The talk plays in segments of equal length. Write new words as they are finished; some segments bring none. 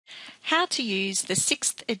How to use the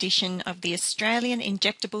 6th edition of the Australian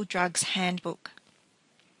Injectable Drugs Handbook.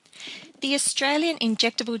 The Australian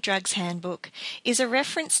Injectable Drugs Handbook is a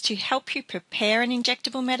reference to help you prepare an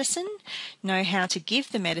injectable medicine, know how to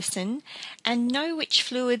give the medicine, and know which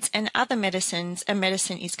fluids and other medicines a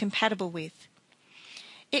medicine is compatible with.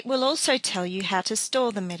 It will also tell you how to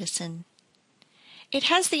store the medicine. It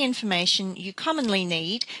has the information you commonly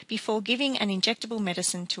need before giving an injectable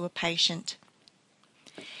medicine to a patient.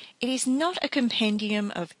 It is not a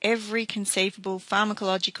compendium of every conceivable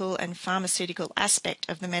pharmacological and pharmaceutical aspect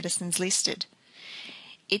of the medicines listed.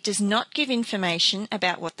 It does not give information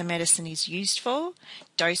about what the medicine is used for,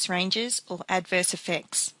 dose ranges, or adverse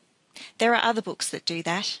effects. There are other books that do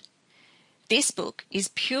that. This book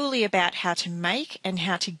is purely about how to make and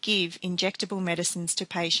how to give injectable medicines to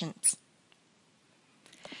patients.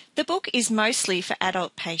 The book is mostly for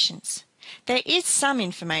adult patients. There is some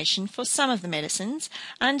information for some of the medicines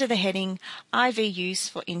under the heading IV use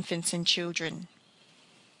for infants and children.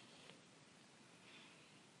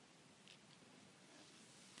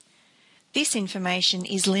 This information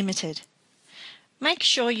is limited. Make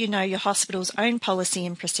sure you know your hospital's own policy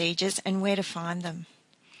and procedures and where to find them.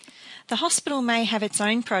 The hospital may have its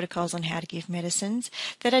own protocols on how to give medicines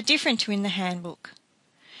that are different to in the handbook.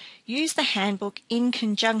 Use the handbook in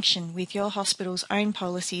conjunction with your hospital's own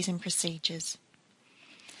policies and procedures.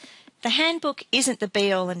 The handbook isn't the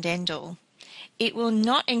be-all and end-all. It will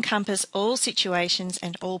not encompass all situations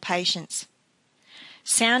and all patients.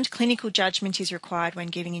 Sound clinical judgment is required when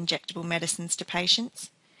giving injectable medicines to patients.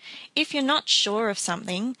 If you're not sure of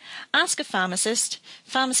something, ask a pharmacist,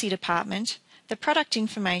 pharmacy department, the product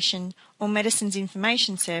information or medicines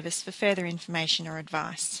information service for further information or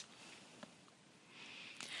advice.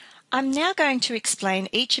 I'm now going to explain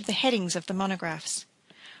each of the headings of the monographs.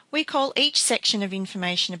 We call each section of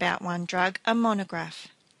information about one drug a monograph.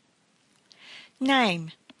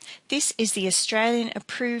 Name. This is the Australian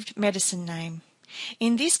approved medicine name.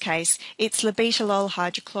 In this case, it's labetalol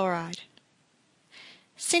hydrochloride.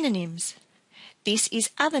 Synonyms. This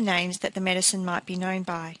is other names that the medicine might be known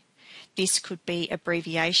by. This could be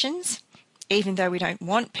abbreviations, even though we don't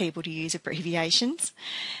want people to use abbreviations,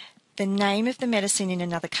 the name of the medicine in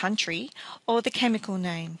another country, or the chemical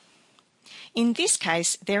name. In this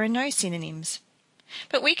case, there are no synonyms.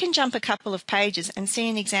 But we can jump a couple of pages and see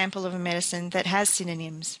an example of a medicine that has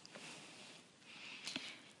synonyms.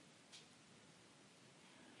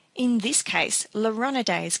 In this case,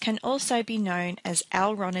 hyaluronidase can also be known as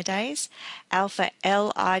alronidase, alpha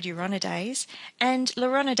L-iduronidase, and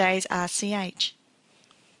hyaluronidase RCH.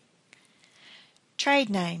 Trade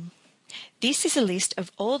name. This is a list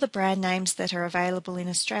of all the brand names that are available in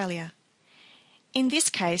Australia. In this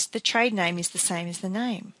case, the trade name is the same as the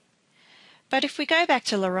name. But if we go back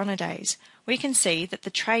to hyaluronidase, we can see that the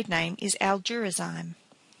trade name is Aldurazyme.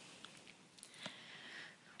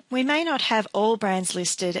 We may not have all brands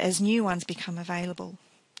listed as new ones become available.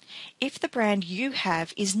 If the brand you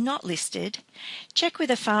have is not listed, check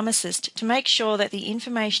with a pharmacist to make sure that the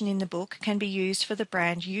information in the book can be used for the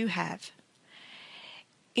brand you have.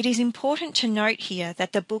 It is important to note here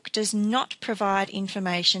that the book does not provide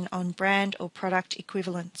information on brand or product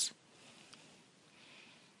equivalents.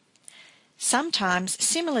 Sometimes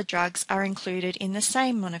similar drugs are included in the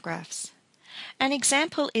same monographs. An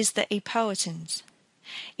example is the epoetins.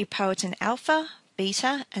 Epoetin alpha,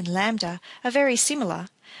 beta and lambda are very similar,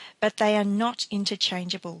 but they are not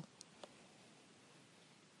interchangeable.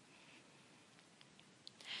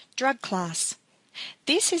 Drug class.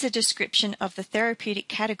 This is a description of the therapeutic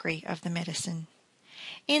category of the medicine.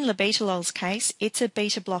 In labetalol's case, it's a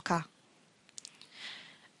beta blocker.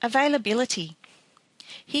 Availability.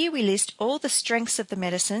 Here we list all the strengths of the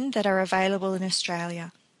medicine that are available in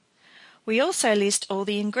Australia. We also list all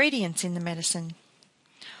the ingredients in the medicine.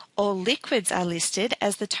 All liquids are listed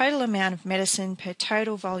as the total amount of medicine per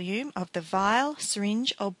total volume of the vial,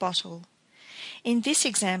 syringe or bottle. In this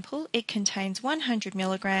example, it contains 100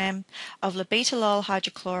 mg of labetalol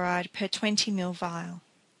hydrochloride per 20 ml vial.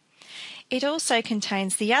 It also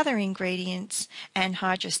contains the other ingredients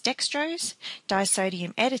anhydrous dextrose,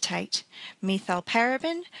 disodium edetate,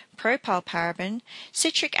 methylparaben, propylparaben,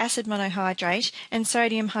 citric acid monohydrate and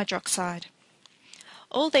sodium hydroxide.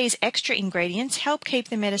 All these extra ingredients help keep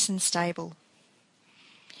the medicine stable.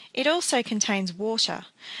 It also contains water,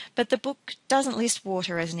 but the book doesn't list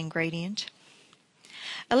water as an ingredient.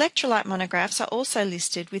 Electrolyte monographs are also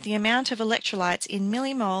listed with the amount of electrolytes in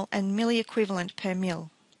millimole and milliequivalent per mil.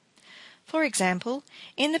 For example,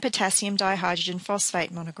 in the potassium dihydrogen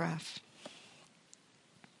phosphate monograph.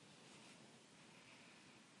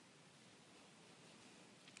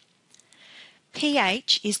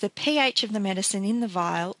 pH is the pH of the medicine in the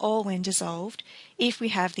vial or when dissolved, if we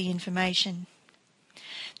have the information.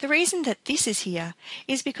 The reason that this is here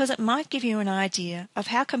is because it might give you an idea of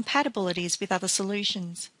how compatible it is with other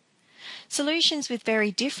solutions. Solutions with very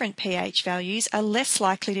different pH values are less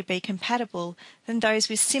likely to be compatible than those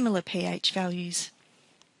with similar pH values.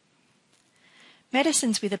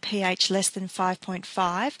 Medicines with a pH less than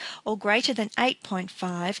 5.5 or greater than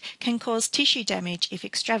 8.5 can cause tissue damage if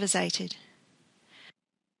extravasated.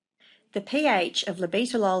 The pH of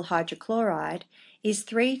labetalol hydrochloride is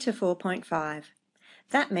 3 to 4.5.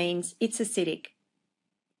 That means it's acidic.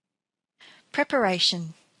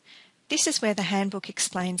 Preparation. This is where the handbook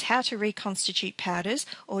explains how to reconstitute powders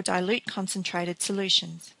or dilute concentrated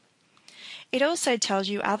solutions. It also tells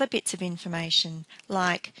you other bits of information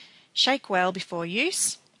like shake well before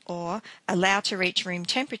use or allow to reach room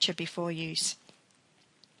temperature before use.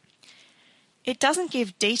 It doesn't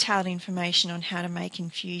give detailed information on how to make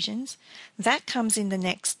infusions. That comes in the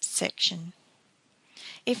next section.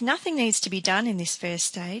 If nothing needs to be done in this first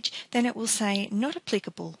stage, then it will say not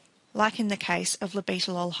applicable, like in the case of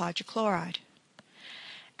labetalol hydrochloride.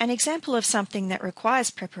 An example of something that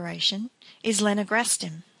requires preparation is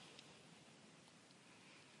lenagrastim.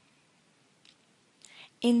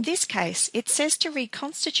 In this case, it says to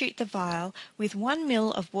reconstitute the vial with 1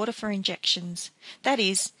 ml of water for injections. That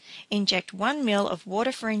is, inject 1 ml of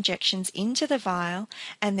water for injections into the vial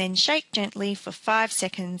and then shake gently for 5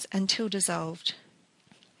 seconds until dissolved.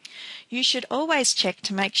 You should always check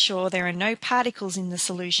to make sure there are no particles in the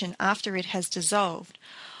solution after it has dissolved,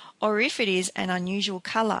 or if it is an unusual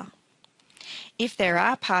colour. If there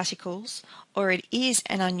are particles, or it is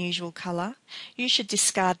an unusual colour, you should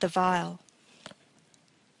discard the vial.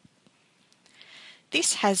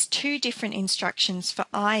 This has two different instructions for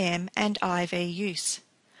IM and IV use.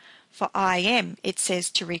 For IM, it says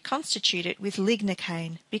to reconstitute it with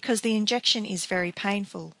lignocaine because the injection is very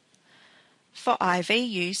painful. For IV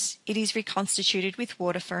use, it is reconstituted with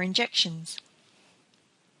water for injections.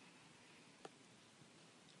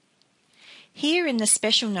 Here in the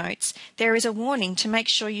special notes, there is a warning to make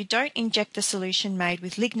sure you don't inject the solution made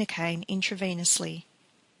with lignocaine intravenously.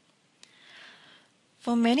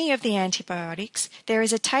 For many of the antibiotics, there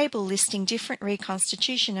is a table listing different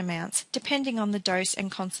reconstitution amounts depending on the dose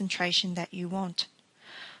and concentration that you want.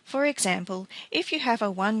 For example, if you have a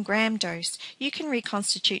 1 gram dose, you can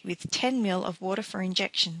reconstitute with 10 ml of water for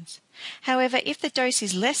injections. However, if the dose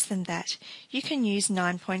is less than that, you can use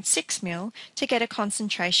 9.6 ml to get a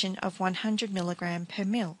concentration of 100 mg per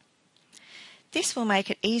ml. This will make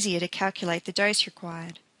it easier to calculate the dose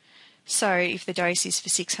required. So, if the dose is for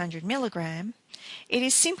 600 mg, it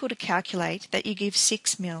is simple to calculate that you give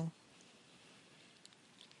 6 ml.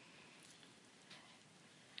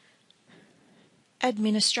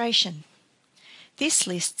 Administration. This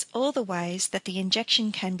lists all the ways that the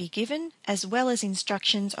injection can be given, as well as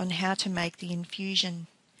instructions on how to make the infusion.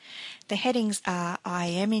 The headings are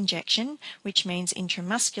IM injection, which means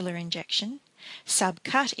intramuscular injection.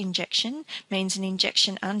 Subcut injection means an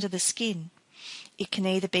injection under the skin. It can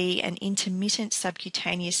either be an intermittent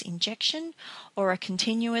subcutaneous injection or a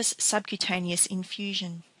continuous subcutaneous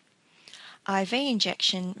infusion. IV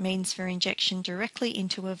injection means for injection directly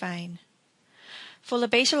into a vein. For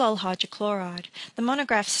labetalol hydrochloride, the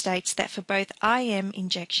monograph states that for both IM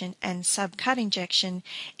injection and subcut injection,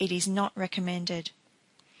 it is not recommended.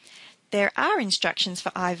 There are instructions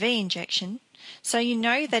for IV injection, so you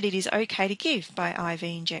know that it is okay to give by IV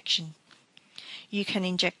injection. You can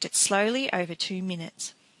inject it slowly over 2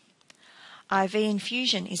 minutes. IV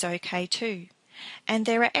infusion is okay too, and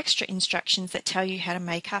there are extra instructions that tell you how to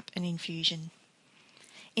make up an infusion.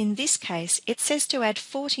 In this case, it says to add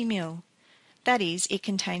 40 ml. That is, it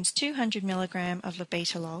contains 200 mg of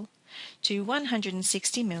labetalol to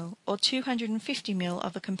 160 ml or 250 ml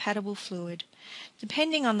of a compatible fluid,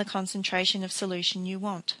 depending on the concentration of solution you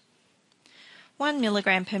want. 1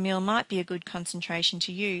 mg per ml might be a good concentration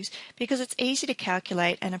to use because it's easy to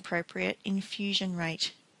calculate an appropriate infusion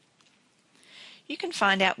rate. You can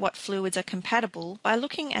find out what fluids are compatible by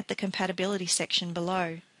looking at the compatibility section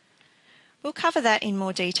below. We'll cover that in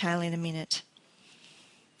more detail in a minute.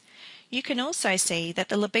 You can also see that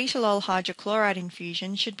the labetalol hydrochloride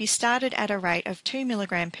infusion should be started at a rate of 2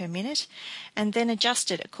 mg per minute and then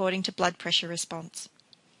adjusted according to blood pressure response.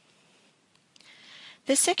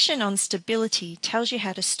 The section on stability tells you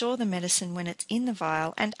how to store the medicine when it's in the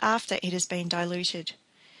vial and after it has been diluted.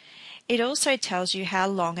 It also tells you how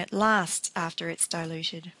long it lasts after it's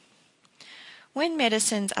diluted. When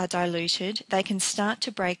medicines are diluted, they can start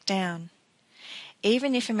to break down.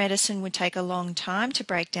 Even if a medicine would take a long time to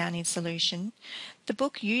break down in solution, the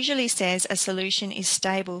book usually says a solution is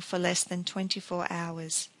stable for less than 24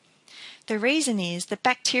 hours. The reason is that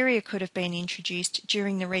bacteria could have been introduced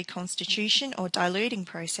during the reconstitution or diluting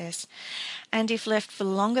process, and if left for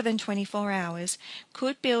longer than 24 hours,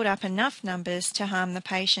 could build up enough numbers to harm the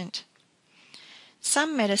patient.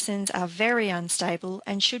 Some medicines are very unstable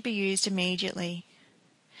and should be used immediately.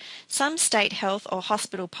 Some state health or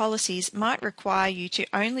hospital policies might require you to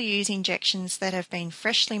only use injections that have been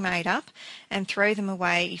freshly made up and throw them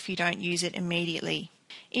away if you don't use it immediately.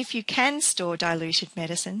 If you can store diluted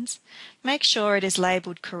medicines, make sure it is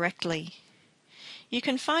labelled correctly. You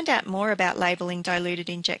can find out more about labelling diluted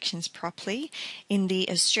injections properly in the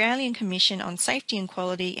Australian Commission on Safety and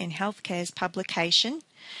Quality in Healthcare's publication,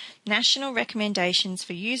 National Recommendations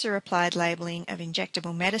for User-Applied Labelling of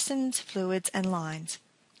Injectable Medicines, Fluids and Lines.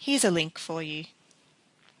 Here's a link for you.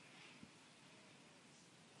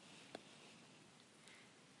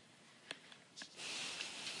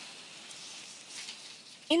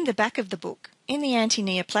 In the back of the book, in the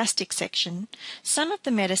anti-neoplastic section, some of the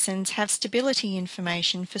medicines have stability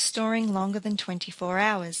information for storing longer than 24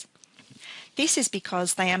 hours. This is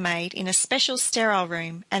because they are made in a special sterile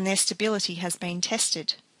room and their stability has been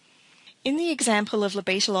tested. In the example of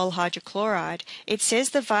labetalol hydrochloride, it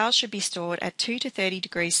says the vial should be stored at 2 to 30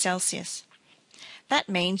 degrees Celsius. That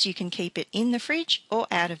means you can keep it in the fridge or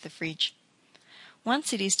out of the fridge.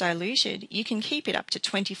 Once it is diluted, you can keep it up to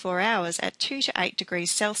 24 hours at 2 to 8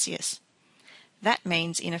 degrees Celsius. That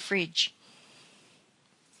means in a fridge.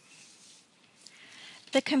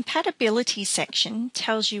 The compatibility section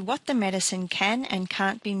tells you what the medicine can and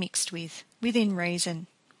can't be mixed with, within reason.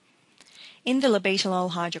 In the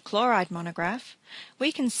labetalol hydrochloride monograph,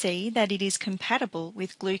 we can see that it is compatible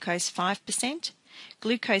with glucose 5%,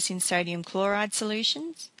 glucose in sodium chloride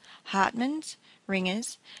solutions, Hartmann's,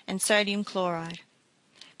 Ringer's, and sodium chloride.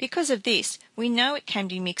 Because of this, we know it can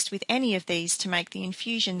be mixed with any of these to make the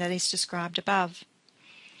infusion that is described above.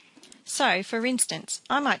 So, for instance,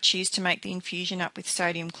 I might choose to make the infusion up with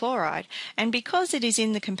sodium chloride, and because it is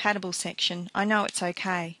in the compatible section, I know it's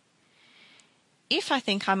okay. If I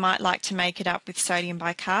think I might like to make it up with sodium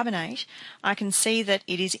bicarbonate, I can see that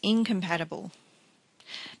it is incompatible.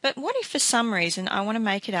 But what if for some reason I want to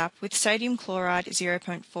make it up with sodium chloride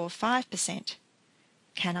 0.45%?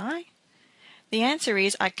 Can I? The answer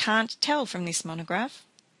is I can't tell from this monograph.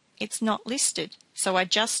 It's not listed, so I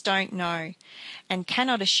just don't know, and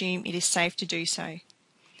cannot assume it is safe to do so.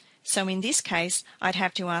 So in this case, I'd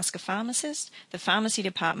have to ask a pharmacist, the pharmacy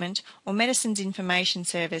department, or Medicines Information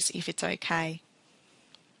Service if it's okay.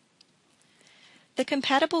 The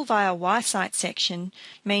compatible via Y-site section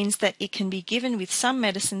means that it can be given with some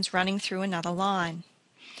medicines running through another line.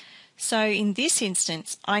 So in this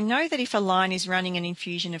instance, I know that if a line is running an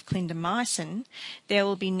infusion of clindamycin, there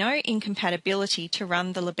will be no incompatibility to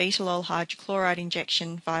run the labetalol hydrochloride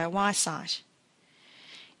injection via Y-site.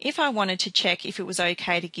 If I wanted to check if it was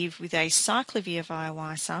okay to give with acyclovir via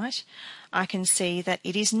Y-site, I can see that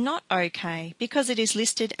it is not okay because it is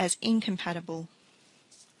listed as incompatible.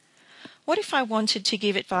 What if I wanted to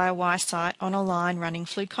give it via Y-site on a line running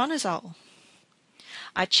fluconazole?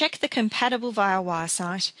 I check the compatible via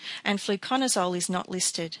Y-site and fluconazole is not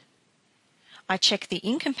listed. I check the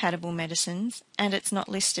incompatible medicines and it's not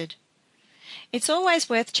listed. It's always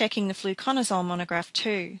worth checking the fluconazole monograph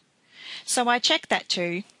too. So I check that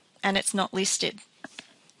too and it's not listed.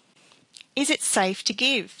 Is it safe to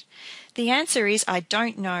give? The answer is I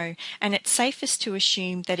don't know, and it's safest to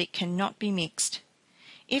assume that it cannot be mixed.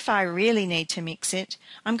 If I really need to mix it,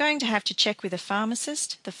 I'm going to have to check with a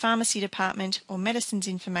pharmacist, the pharmacy department, or Medicines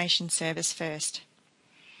Information Service first.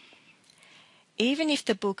 Even if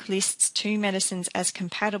the book lists two medicines as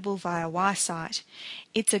compatible via Y-site,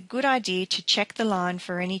 it's a good idea to check the line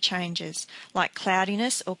for any changes, like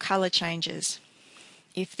cloudiness or colour changes.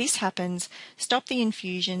 If this happens, stop the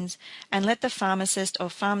infusions and let the pharmacist or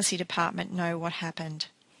pharmacy department know what happened.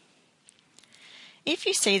 If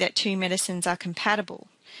you see that two medicines are compatible,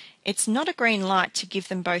 it's not a green light to give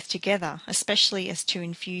them both together, especially as two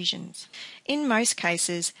infusions. In most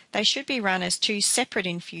cases, they should be run as two separate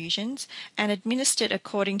infusions and administered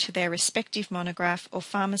according to their respective monograph or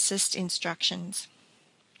pharmacist's instructions.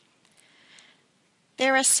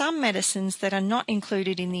 There are some medicines that are not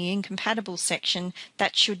included in the incompatible section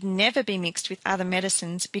that should never be mixed with other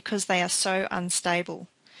medicines because they are so unstable.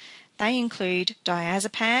 They include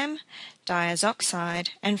diazepam, diazoxide,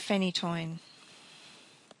 and phenytoin.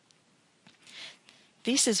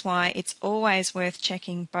 This is why it's always worth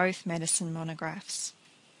checking both medicine monographs.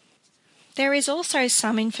 There is also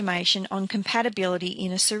some information on compatibility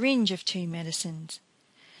in a syringe of two medicines.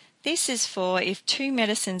 This is for if two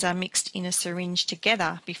medicines are mixed in a syringe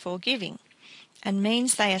together before giving, and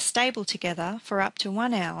means they are stable together for up to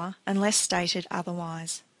 1 hour unless stated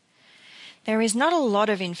otherwise. There is not a lot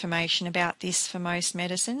of information about this for most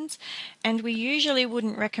medicines, and we usually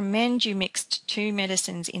wouldn't recommend you mix two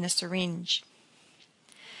medicines in a syringe.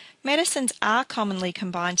 Medicines are commonly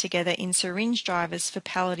combined together in syringe drivers for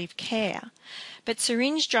palliative care, but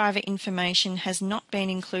syringe driver information has not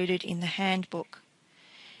been included in the handbook.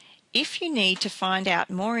 If you need to find out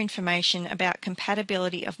more information about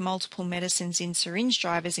compatibility of multiple medicines in syringe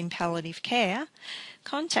drivers in palliative care,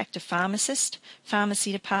 contact a pharmacist,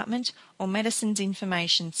 pharmacy department, or Medicines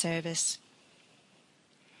Information Service.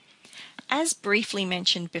 As briefly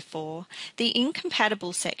mentioned before, the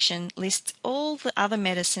incompatible section lists all the other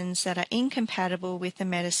medicines that are incompatible with the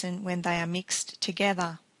medicine when they are mixed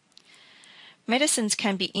together. Medicines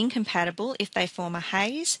can be incompatible if they form a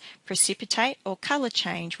haze, precipitate, or colour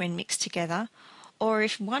change when mixed together, or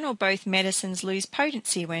if one or both medicines lose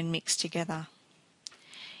potency when mixed together.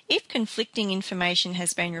 If conflicting information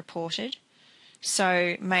has been reported,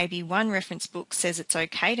 so maybe one reference book says it's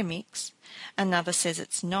okay to mix, another says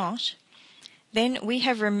it's not, then we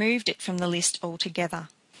have removed it from the list altogether.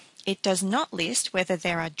 It does not list whether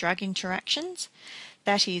there are drug interactions,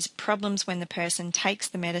 that is, problems when the person takes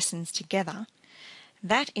the medicines together.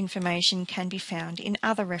 That information can be found in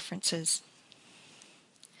other references.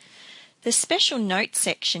 The Special Notes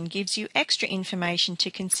section gives you extra information to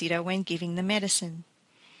consider when giving the medicine.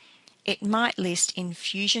 It might list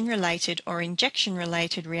infusion-related or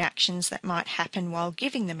injection-related reactions that might happen while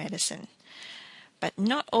giving the medicine, but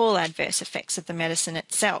not all adverse effects of the medicine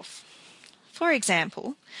itself. For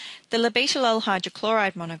example, the labetalol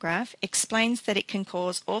hydrochloride monograph explains that it can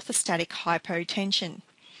cause orthostatic hypotension.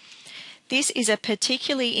 This is a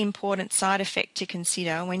particularly important side effect to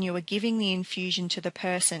consider when you are giving the infusion to the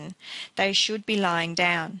person. They should be lying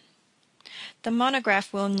down. The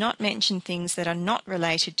monograph will not mention things that are not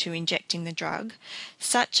related to injecting the drug,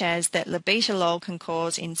 such as that labetalol can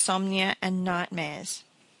cause insomnia and nightmares.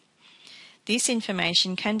 This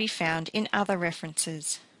information can be found in other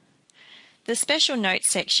references. The Special Notes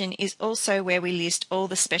section is also where we list all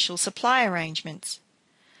the special supply arrangements.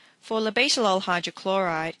 For labetalol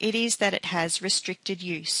hydrochloride, it is that it has restricted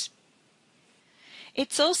use.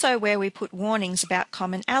 It's also where we put warnings about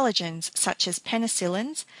common allergens such as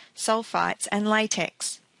penicillins, sulfites and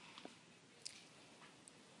latex.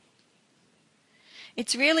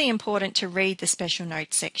 It's really important to read the Special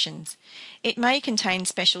Notes sections. It may contain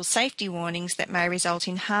special safety warnings that may result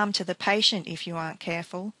in harm to the patient if you aren't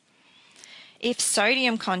careful. If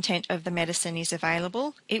sodium content of the medicine is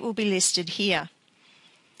available, it will be listed here.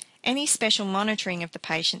 Any special monitoring of the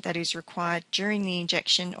patient that is required during the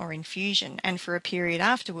injection or infusion and for a period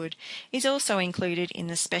afterward is also included in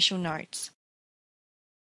the Special Notes.